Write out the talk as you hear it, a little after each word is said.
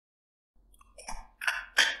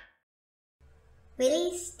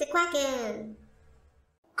Release the Kraken!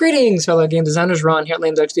 Greetings, fellow game designers. Ron here at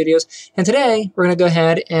Lame Duck Studios, and today we're going to go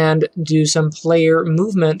ahead and do some player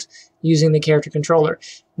movement using the character controller.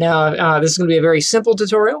 Now, this is going to be a very simple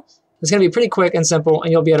tutorial. It's going to be pretty quick and simple,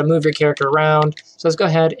 and you'll be able to move your character around. So let's go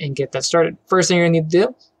ahead and get that started. First thing you're going to need to do,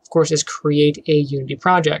 of course, is create a Unity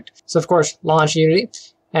project. So, of course, launch Unity,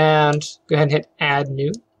 and go ahead and hit Add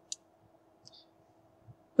New.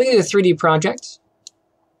 We can do a 3D project,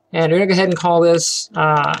 and we're going to go ahead and call this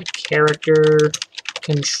Character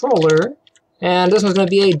Controller, and this one's going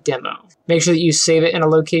to be a demo. Make sure that you save it in a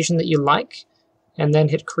location that you like, and then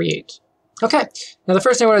hit Create. Okay, now the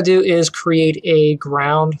first thing I want to do is create a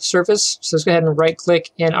ground surface. So let's go ahead and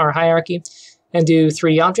right-click in our hierarchy and do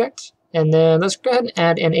 3D Object, and then let's go ahead and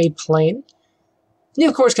add in a plane. You,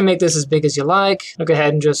 of course, can make this as big as you like. I'll go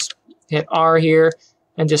ahead and just hit R here,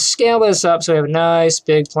 and just scale this up so we have a nice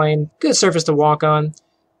big plane, good surface to walk on.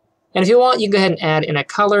 And if you want, you can go ahead and add in a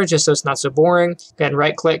color just so it's not so boring. Go ahead and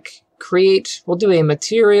right-click, create. We'll do a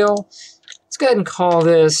material. Let's go ahead and call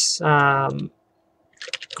this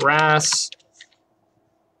grass.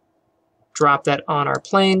 Drop that on our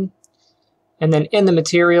plane. And then in the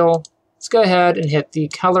material, let's go ahead and hit the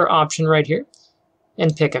color option right here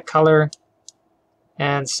and pick a color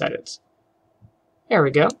and set it. There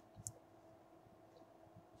we go.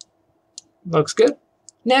 Looks good.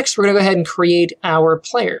 Next, we're going to go ahead and create our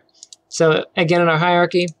player. So again, in our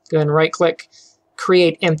hierarchy, go ahead and right-click,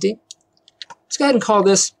 create empty. Let's go ahead and call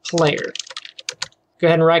this player. Go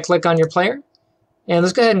ahead and right-click on your player, and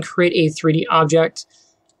let's go ahead and create a 3D object.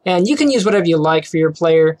 And you can use whatever you like for your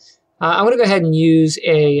player. I'm going to go ahead and use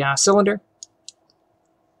a cylinder.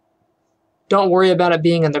 Don't worry about it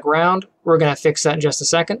being in the ground. We're going to fix that in just a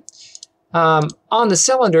second. On the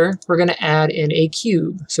cylinder, we're going to add in a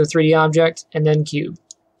cube. So 3D object, and then cube.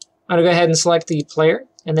 I'm going to go ahead and select the player,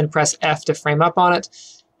 and then press F to frame up on it.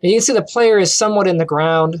 And you can see the player is somewhat in the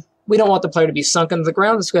ground. We don't want the player to be sunk into the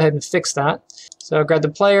ground. Let's go ahead and fix that. So grab the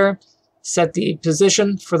player, set the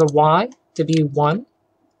position for the Y to be 1.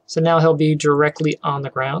 So now he'll be directly on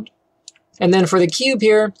the ground. And then for the cube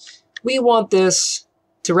here, we want this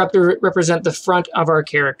to represent the front of our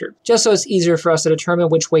character, just so it's easier for us to determine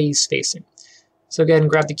which way he's facing. So go ahead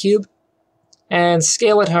and grab the cube and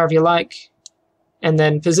scale it however you like, and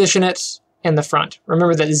then position it in the front.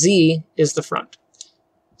 Remember that Z is the front.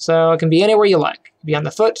 So it can be anywhere you like. It could be on the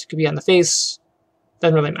foot, it could be on the face,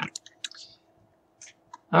 doesn't really matter.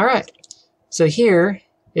 All right, so here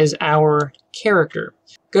is our character.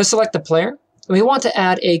 Go select the player, and we want to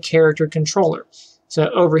add a character controller. So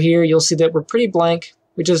over here, you'll see that we're pretty blank.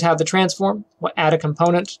 We just have the transform. We'll add a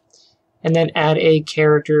component, and then add a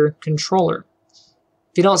character controller.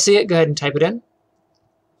 If you don't see it, go ahead and type it in,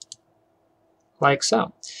 like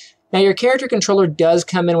so. Now your character controller does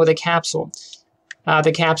come in with a capsule.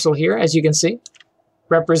 The capsule here, as you can see,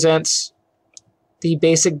 represents the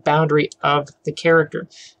basic boundary of the character.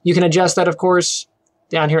 You can adjust that, of course,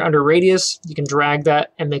 down here under radius. You can drag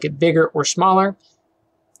that and make it bigger or smaller.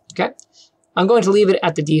 Okay, I'm going to leave it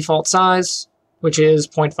at the default size, which is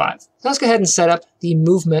 0.5. Now let's go ahead and set up the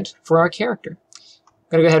movement for our character.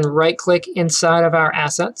 I'm going to go ahead and right-click inside of our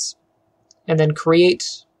assets, and then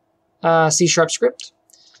create C# script.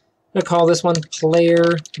 I'm going to call this one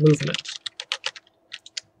player movement.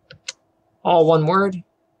 All one word,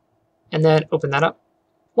 and then open that up.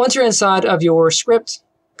 Once you're inside of your script,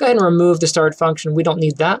 go ahead and remove the start function. We don't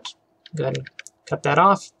need that. Go ahead and cut that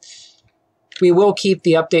off. We will keep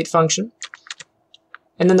the update function.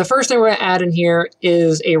 And then the first thing we're going to add in here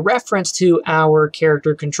is a reference to our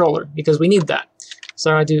character controller, because we need that. So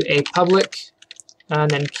I'm going to do a public, and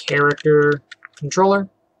then character controller,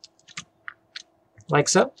 like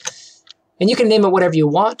so. And you can name it whatever you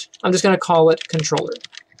want. I'm just going to call it controller.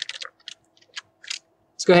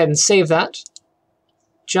 Let's go ahead and save that.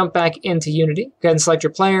 Jump back into Unity. Go ahead and select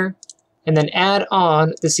your player, and then add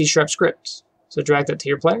on the C# script. So drag that to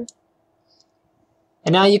your player.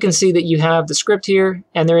 And now you can see that you have the script here,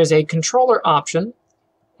 and there is a controller option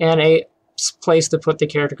and a place to put the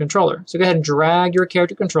character controller. So go ahead and drag your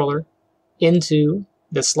character controller into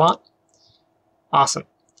this slot. Awesome.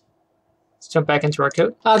 Let's jump back into our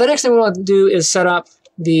code. The next thing we want to do is set up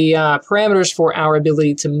the parameters for our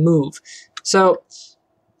ability to move. So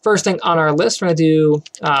first thing on our list, we're going to do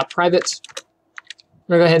private.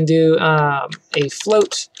 We're going to go ahead and do a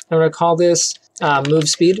float, and we're going to call this move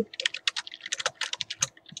speed.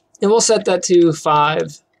 And we'll set that to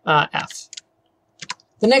 5F.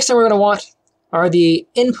 The next thing we're going to want are the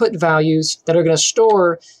input values that are going to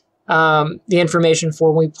store the information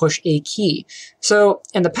for when we push a key. So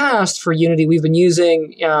in the past, for Unity, we've been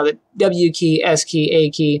using the W key, S key, A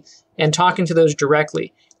key, and talking to those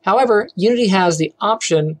directly. However, Unity has the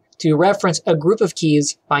option to reference a group of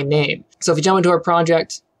keys by name. So if you jump into our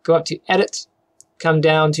project, go up to Edit, come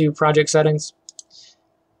down to Project Settings,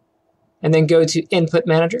 and then go to Input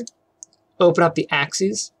Manager, open up the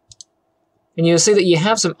axes, and you'll see that you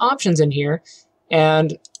have some options in here.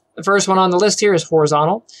 And the first one on the list here is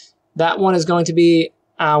horizontal. That one is going to be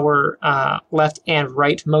our left and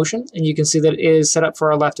right motion, and you can see that it is set up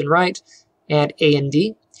for our left and right, and A and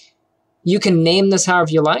D. You can name this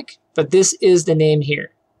however you like, but this is the name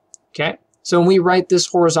here, okay? So when we write this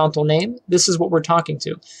horizontal name, this is what we're talking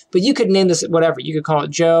to. But you could name this whatever. You could call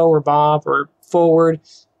it Joe or Bob or forward,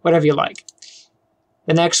 whatever you like.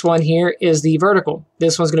 The next one here is the vertical.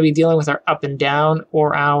 This one's going to be dealing with our up and down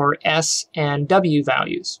or our S and W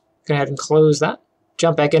values. Go ahead and close that.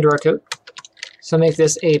 Jump back into our code. So make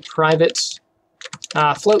this a private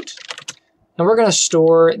float. And we're going to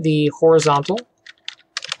store the horizontal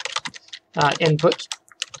input.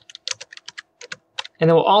 And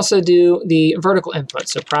then we'll also do the vertical input.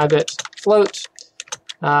 So private float,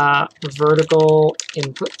 vertical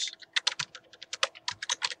input,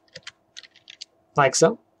 like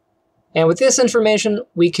so. And with this information,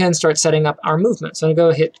 we can start setting up our movement. So I'm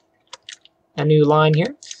going to go hit a new line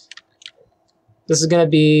here. This is going to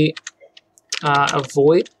be a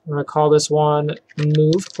void. I'm going to call this one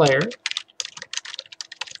move player.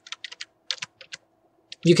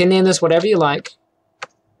 You can name this whatever you like.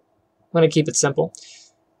 I'm going to keep it simple.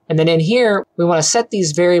 And then in here, we want to set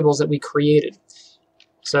these variables that we created.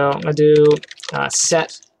 So I'm going to do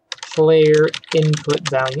set player input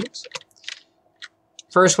values.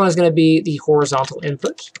 First one is going to be the horizontal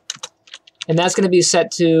input. And that's going to be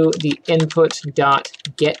set to the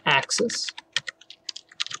input.getAxis.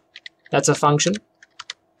 That's a function.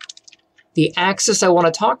 The axis I want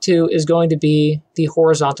to talk to is going to be the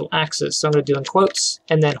horizontal axis. So I'm going to do in quotes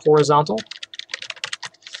and then horizontal.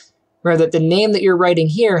 Remember that the name that you're writing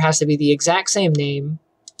here has to be the exact same name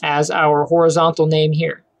as our horizontal name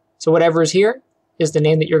here. So whatever is here is the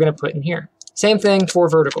name that you're going to put in here. Same thing for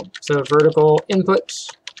vertical. So vertical input,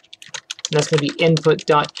 and that's going to be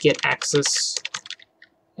input.getAxis,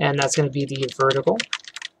 and that's going to be the vertical,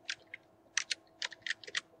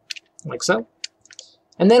 like so.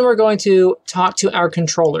 And then we're going to talk to our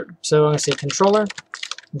controller. So I'm going to say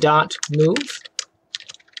controller.move,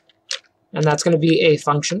 and that's going to be a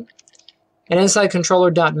function. And inside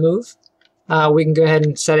controller.move, we can go ahead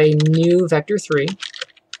and set a new vector3.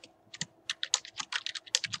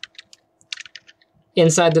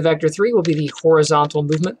 Inside the vector3 will be the horizontal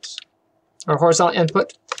movement, or horizontal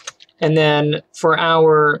input. And then for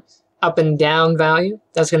our up and down value,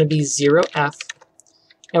 that's going to be 0f.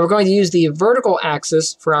 And we're going to use the vertical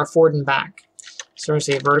axis for our forward and back. So we're going to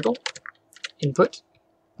say vertical input,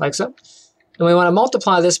 like so. And we want to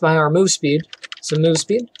multiply this by our move speed, so move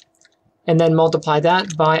speed, and then multiply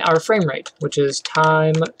that by our frame rate, which is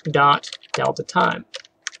time.delta time,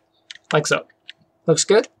 like so. Looks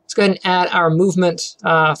good. Let's go ahead and add our movement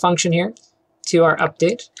function here to our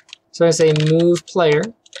update. So I say move player.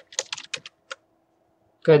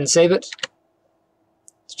 Go ahead and save it.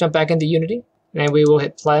 Let's jump back into Unity. And we will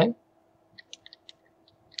hit play. And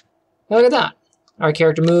look at that. Our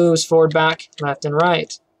character moves forward, back, left, and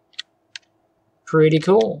right. Pretty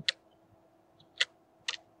cool.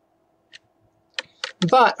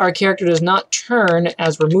 But our character does not turn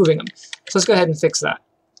as we're moving them. So let's go ahead and fix that.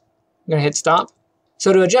 I'm going to hit stop.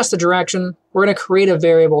 So to adjust the direction, we're going to create a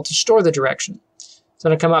variable to store the direction. So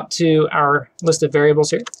I'm going to come up to our list of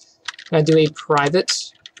variables here. I'm going to do a private.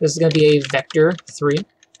 This is going to be a vector3.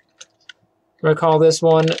 We're going to call this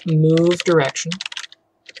one move direction.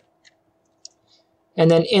 And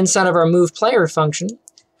then inside of our move player function,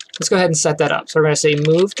 let's go ahead and set that up. So we're going to say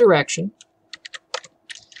move direction.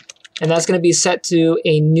 And that's going to be set to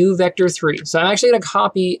a new vector3. So I'm actually going to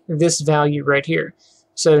copy this value right here.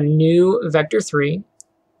 So new vector3,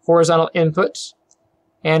 horizontal input,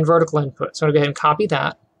 and vertical input. So I'm going to go ahead and copy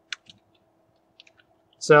that.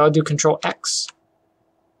 So I'll do Control X.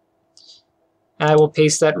 And I will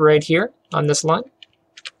paste that right here on this line,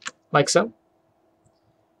 like so.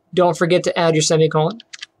 Don't forget to add your semicolon.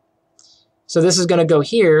 So this is going to go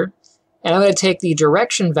here, and I'm going to take the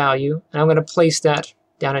direction value, and I'm going to place that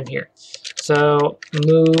down in here. So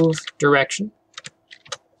move direction,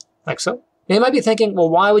 like so. Now you might be thinking, well,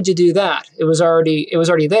 why would you do that? It was already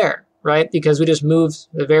there, right? Because we just moved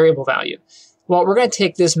the variable value. Well, we're going to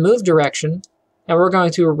take this move direction, and we're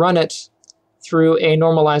going to run it through a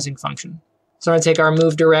normalizing function. So I'm going to take our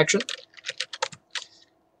move direction,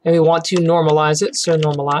 and we want to normalize it, so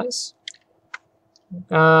normalize.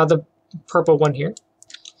 The purple one here.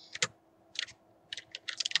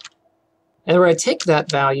 And we're going to take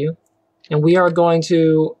that value and we are going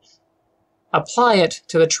to apply it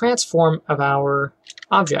to the transform of our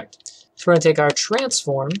object. So we're going to take our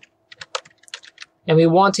transform and we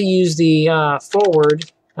want to use the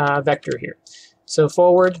forward vector here. So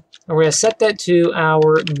forward, and we're going to set that to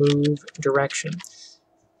our move direction.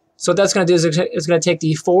 So what that's going to do is it's going to take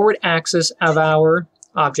the forward axis of our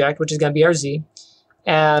object, which is going to be our z,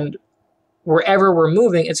 and wherever we're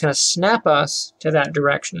moving, it's going to snap us to that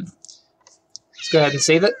direction. Let's go ahead and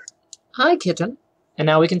save it. Hi, kitten. And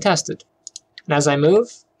now we can test it. And as I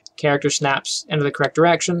move, character snaps into the correct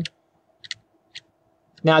direction.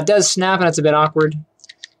 Now it does snap and it's a bit awkward.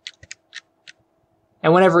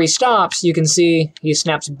 And whenever he stops, you can see he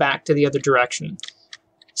snaps back to the other direction.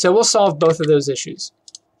 So we'll solve both of those issues.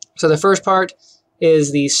 So the first part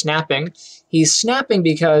is the snapping. He's snapping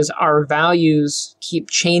because our values keep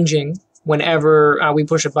changing whenever we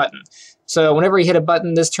push a button. So whenever you hit a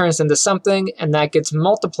button, this turns into something, and that gets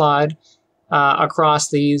multiplied across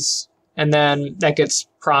these, and then that gets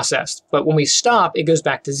processed. But when we stop, it goes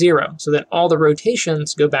back to 0. So then all the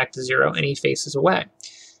rotations go back to 0, and he faces away.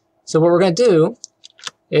 So what we're going to do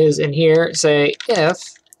is in here say if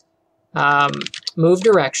move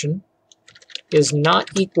direction is not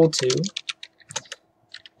equal to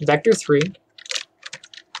vector 3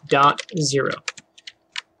 dot 0.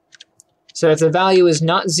 So if the value is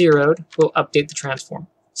not zeroed, we'll update the transform.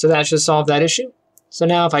 So that should solve that issue. So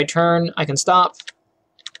now if I turn, I can stop,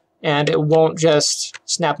 and it won't just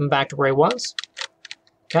snap him back to where he was.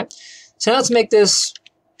 Okay. So now let's make this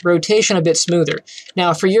rotation a bit smoother.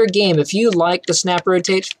 Now for your game, if you like the snap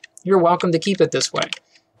rotate, you're welcome to keep it this way.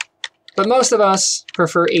 But most of us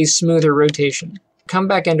prefer a smoother rotation. Come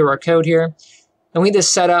back into our code here, and we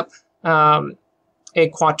just set up a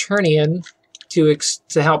quaternion to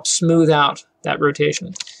help smooth out that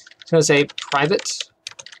rotation. So I'm going to say private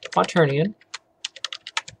quaternion.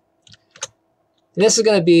 And this is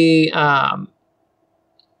going to be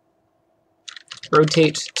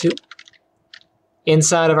rotate 2.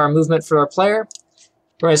 Inside of our movement for our player,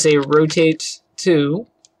 we're going to say rotate 2.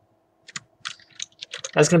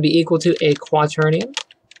 That's going to be equal to a quaternion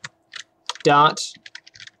dot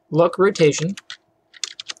look rotation.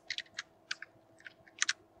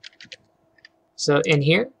 So in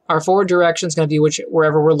here, our forward direction is going to be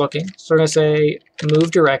wherever we're looking. So we're going to say move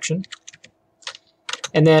direction,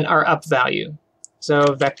 and then our up value.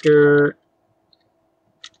 So vector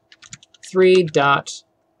 3 dot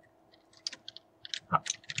up.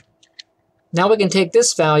 Now we can take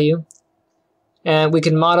this value and we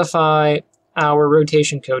can modify our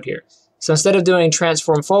rotation code here. So instead of doing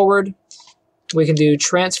transform forward, we can do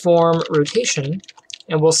transform rotation,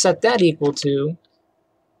 and we'll set that equal to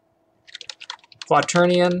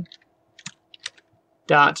quaternion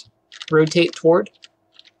dot rotate toward.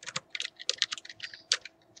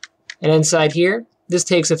 And inside here, this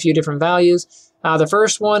takes a few different values. The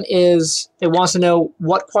first one is it wants to know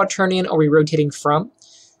what quaternion are we rotating from,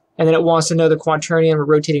 and then it wants to know the quaternion we're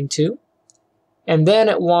rotating to, and then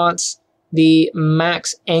it wants the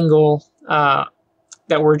max angle that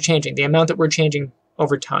we're changing, the amount that we're changing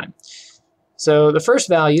over time. So the first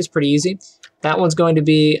value is pretty easy. That one's going to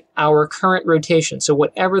be our current rotation, so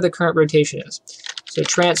whatever the current rotation is. So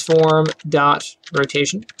transform dot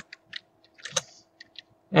rotation.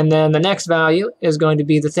 And then the next value is going to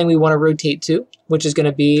be the thing we want to rotate to, which is going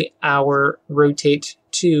to be our rotate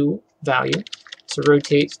to value. So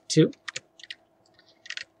rotate to.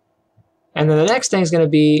 And then the next thing is going to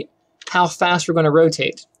be how fast we're going to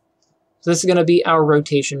rotate. So this is going to be our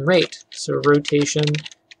rotation rate. So rotation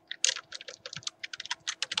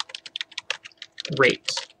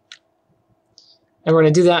rate. And we're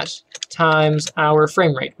going to do that times our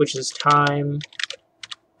frame rate, which is time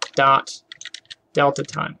dot delta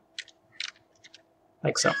time,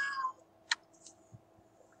 like so.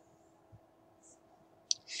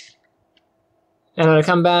 And I'm going to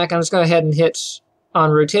come back. I'm just going to go ahead and hit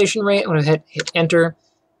on rotation rate. I'm going to hit enter.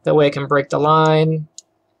 That way I can break the line.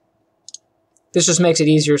 This just makes it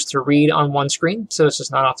easier to read on one screen, so it's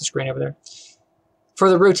just not off the screen over there. For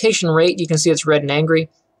the rotation rate, you can see it's red and angry.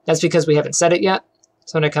 That's because we haven't set it yet.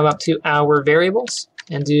 So I'm going to come up to our variables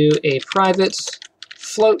and do a private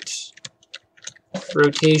float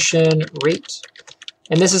rotation rate.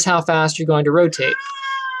 And this is how fast you're going to rotate.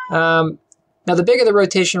 Now the bigger the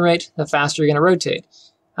rotation rate, the faster you're going to rotate.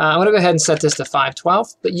 I'm going to go ahead and set this to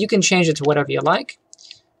 512, but you can change it to whatever you like.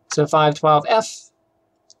 So 512F,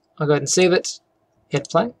 I'll go ahead and save it, hit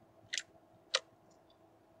play.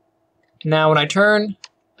 Now when I turn,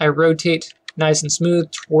 I rotate nice and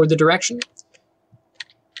smooth toward the direction.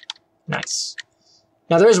 Nice.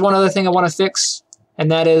 Now there is one other thing I want to fix,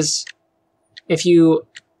 and that is if you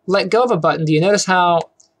let go of a button, do you notice how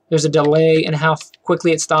there's a delay in how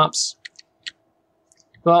quickly it stops?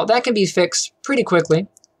 Well, that can be fixed pretty quickly.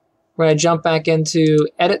 We're going to jump back into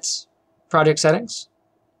Edit, Project Settings,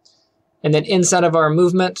 and then inside of our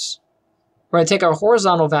movement, we're going to take our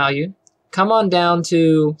horizontal value, come on down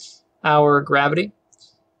to our gravity,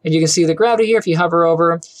 and you can see the gravity here. If you hover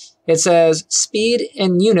over, it says speed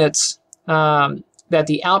in units, that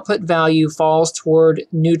the output value falls toward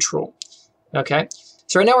neutral. Okay,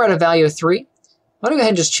 so right now we're at a value of 3. I'm going to go ahead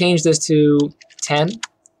and just change this to 10,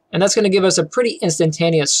 and that's going to give us a pretty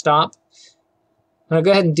instantaneous stop. I'm going to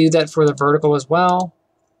go ahead and do that for the vertical as well.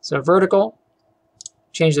 So vertical,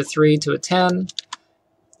 change the 3 to a 10.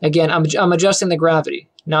 Again, I'm adjusting the gravity,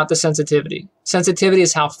 not the sensitivity. Sensitivity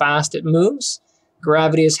is how fast it moves.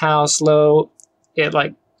 Gravity is how slow it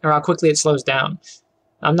or how quickly it slows down.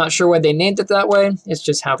 I'm not sure why they named it that way. It's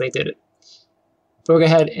just how they did it. So we'll go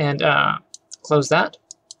ahead and close that.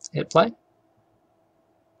 Hit play.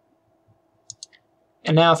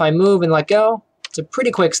 And now if I move and let go, it's a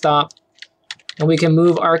pretty quick stop, and we can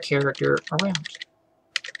move our character around.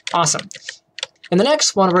 Awesome. In the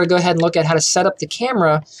next one, we're going to go ahead and look at how to set up the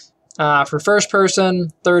camera for first person,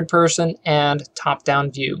 third person, and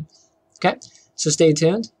top-down view. Okay, so stay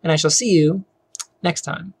tuned, and I shall see you next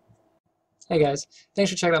time. Hey guys,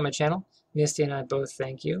 thanks for checking out my channel. Misty and I both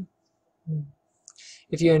thank you.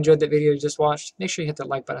 If you enjoyed the video you just watched, make sure you hit the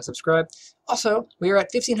like button and subscribe. Also, we are at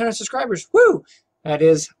 1,500 subscribers. Woo! That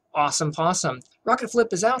is awesome possum. Rocket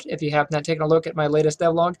Flip is out if you have not taken a look at my latest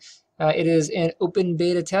devlog. It is in open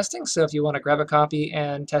beta testing, so if you want to grab a copy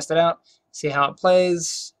and test it out, see how it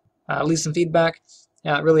plays, leave some feedback,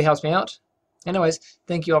 it really helps me out. Anyways,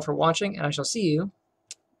 thank you all for watching, and I shall see you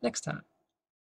next time.